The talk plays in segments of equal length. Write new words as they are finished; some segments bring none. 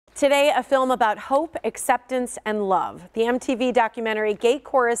Today, a film about hope, acceptance, and love. The MTV documentary Gay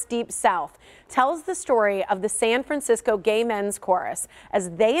Chorus Deep South tells the story of the San Francisco Gay Men's Chorus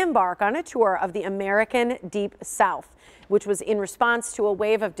as they embark on a tour of the American Deep South, which was in response to a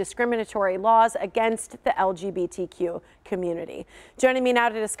wave of discriminatory laws against the LGBTQ community. Joining me now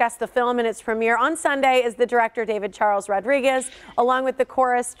to discuss the film and its premiere on Sunday is the director, David Charles Rodriguez, along with the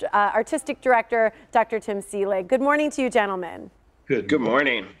chorus artistic director, Dr. Tim Seelig. Good morning to you, gentlemen. Good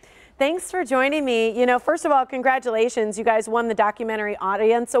morning. Thanks for joining me. You know, first of all, congratulations. You guys won the Documentary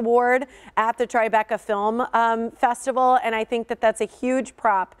Audience Award at the Tribeca Film Festival, and I think that that's a huge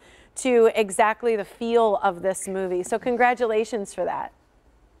prop to exactly the feel of this movie. So congratulations for that.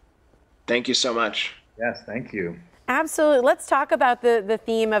 Thank you so much. Yes, thank you. Absolutely. Let's talk about the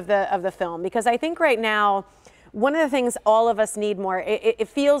theme of the film, because I think right now, one of the things all of us need more, it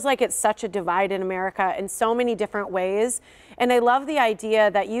feels like it's such a divide in America in so many different ways. And I love the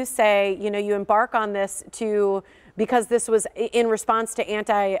idea that you say, you know, you embark on this because this was in response to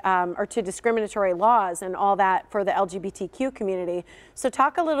to discriminatory laws and all that for the LGBTQ community. So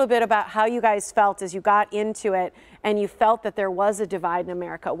talk a little bit about how you guys felt as you got into it and you felt that there was a divide in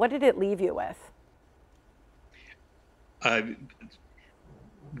America. What did it leave you with?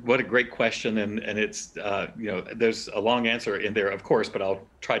 What a great question, and it's you know, there's a long answer in there, of course, but I'll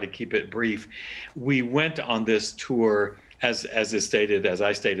try to keep it brief. We went on this tour, as is stated, as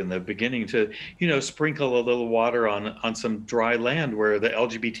I stated in the beginning, to, you know, sprinkle a little water on some dry land where the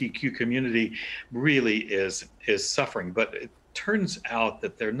LGBTQ community really is suffering. But it turns out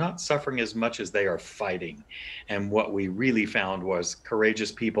that they're not suffering as much as they are fighting. And what we really found was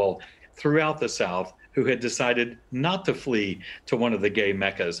courageous people throughout the South who had decided not to flee to one of the gay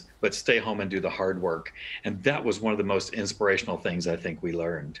meccas, but stay home and do the hard work. And that was one of the most inspirational things I think we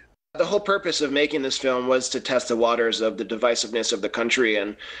learned. The whole purpose of making this film was to test the waters of the divisiveness of the country.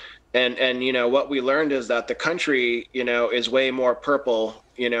 And you know, what we learned is that the country, you know, is way more purple,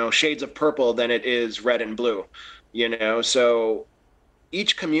 you know, shades of purple than it is red and blue, you know. So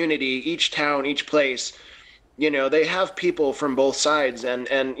each community, each town, each place, you know, they have people from both sides,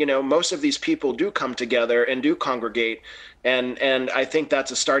 and you know, most of these people do come together and do congregate, and I think that's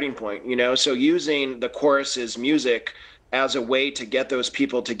a starting point, you know. So using the chorus's music as a way to get those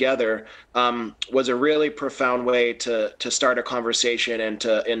people together was a really profound way to start a conversation and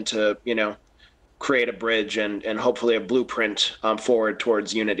to you know, create a bridge and hopefully a blueprint forward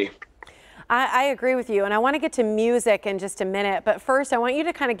towards unity. I agree with you, and I want to get to music in just a minute, but first I want you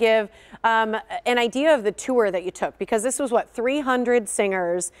to kind of give an idea of the tour that you took, because this was, what, 300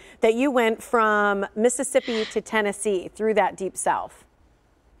 singers that you went from Mississippi to Tennessee through that Deep South.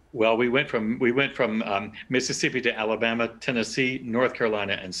 Well, we went from Mississippi to Alabama, Tennessee, North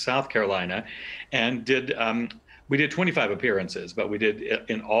Carolina, and South Carolina, and we did 25 appearances, but we did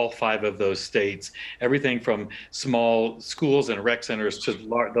in all 5 of those states, everything from small schools and rec centers to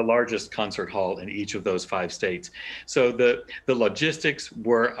the largest concert hall in each of those 5 states. So the logistics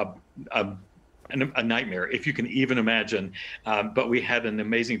were a nightmare, if you can even imagine. But we had an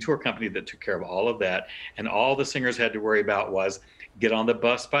amazing tour company that took care of all of that. And all the singers had to worry about was, get on the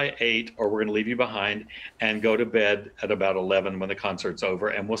bus by 8 or we're going to leave you behind, and go to bed at about 11 when the concert's over,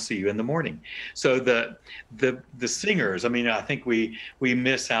 and we'll see you in the morning. So the singers, I mean, I think we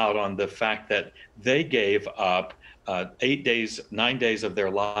miss out on the fact that they gave up 8 days, 9 days of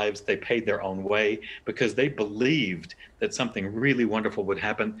their lives. They paid their own way because they believed that something really wonderful would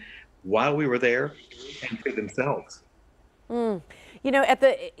happen while we were there and for themselves. You know, at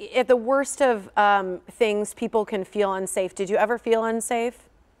the worst of things, people can feel unsafe. Did you ever feel unsafe?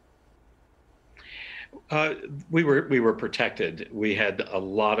 We were protected. We had a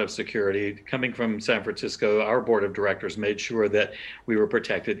lot of security. Coming from San Francisco, our board of directors made sure that we were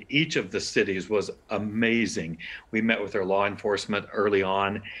protected. Each of the cities was amazing. We met with their law enforcement early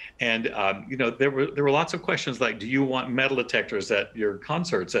on, and you know, there were lots of questions like, do you want metal detectors at your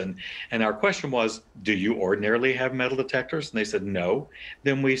concerts? And our question was, do you ordinarily have metal detectors? And they said no.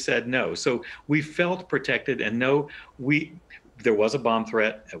 Then we said no. So we felt protected, and no, there was a bomb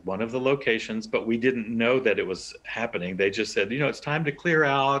threat at one of the locations, but we didn't know that it was happening. They just said, you know, it's time to clear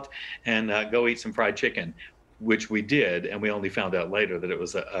out and go eat some fried chicken, which we did, and we only found out later that it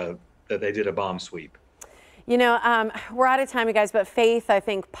was that they did a bomb sweep. You know, we're out of time, you guys, but faith, I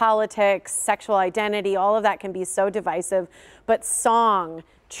think, politics, sexual identity, all of that can be so divisive, but song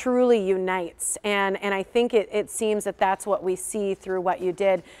truly unites, and I think it seems that that's what we see through what you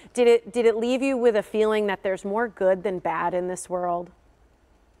did. Did it leave you with a feeling that there's more good than bad in this world?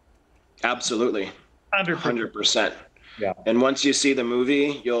 Absolutely, 100%. Yeah. And once you see the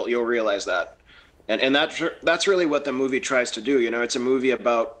movie, you'll realize that. And that's really what the movie tries to do. You know, it's a movie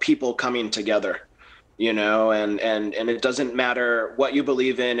about people coming together, you know, and it doesn't matter what you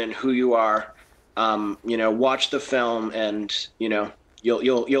believe in and who you are. You know, watch the film and, you know,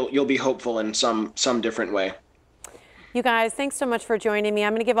 you'll be hopeful in some different way. You guys, thanks so much for joining me.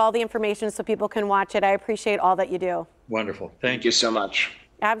 I'm going to give all the information so people can watch it. I appreciate all that you do. Wonderful. Thank you so much.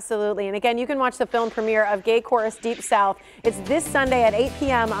 Absolutely. And again, you can watch the film premiere of Gay Chorus Deep South. It's this Sunday at 8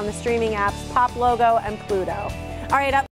 p.m. on the streaming apps Pop Logo and Pluto. All right, up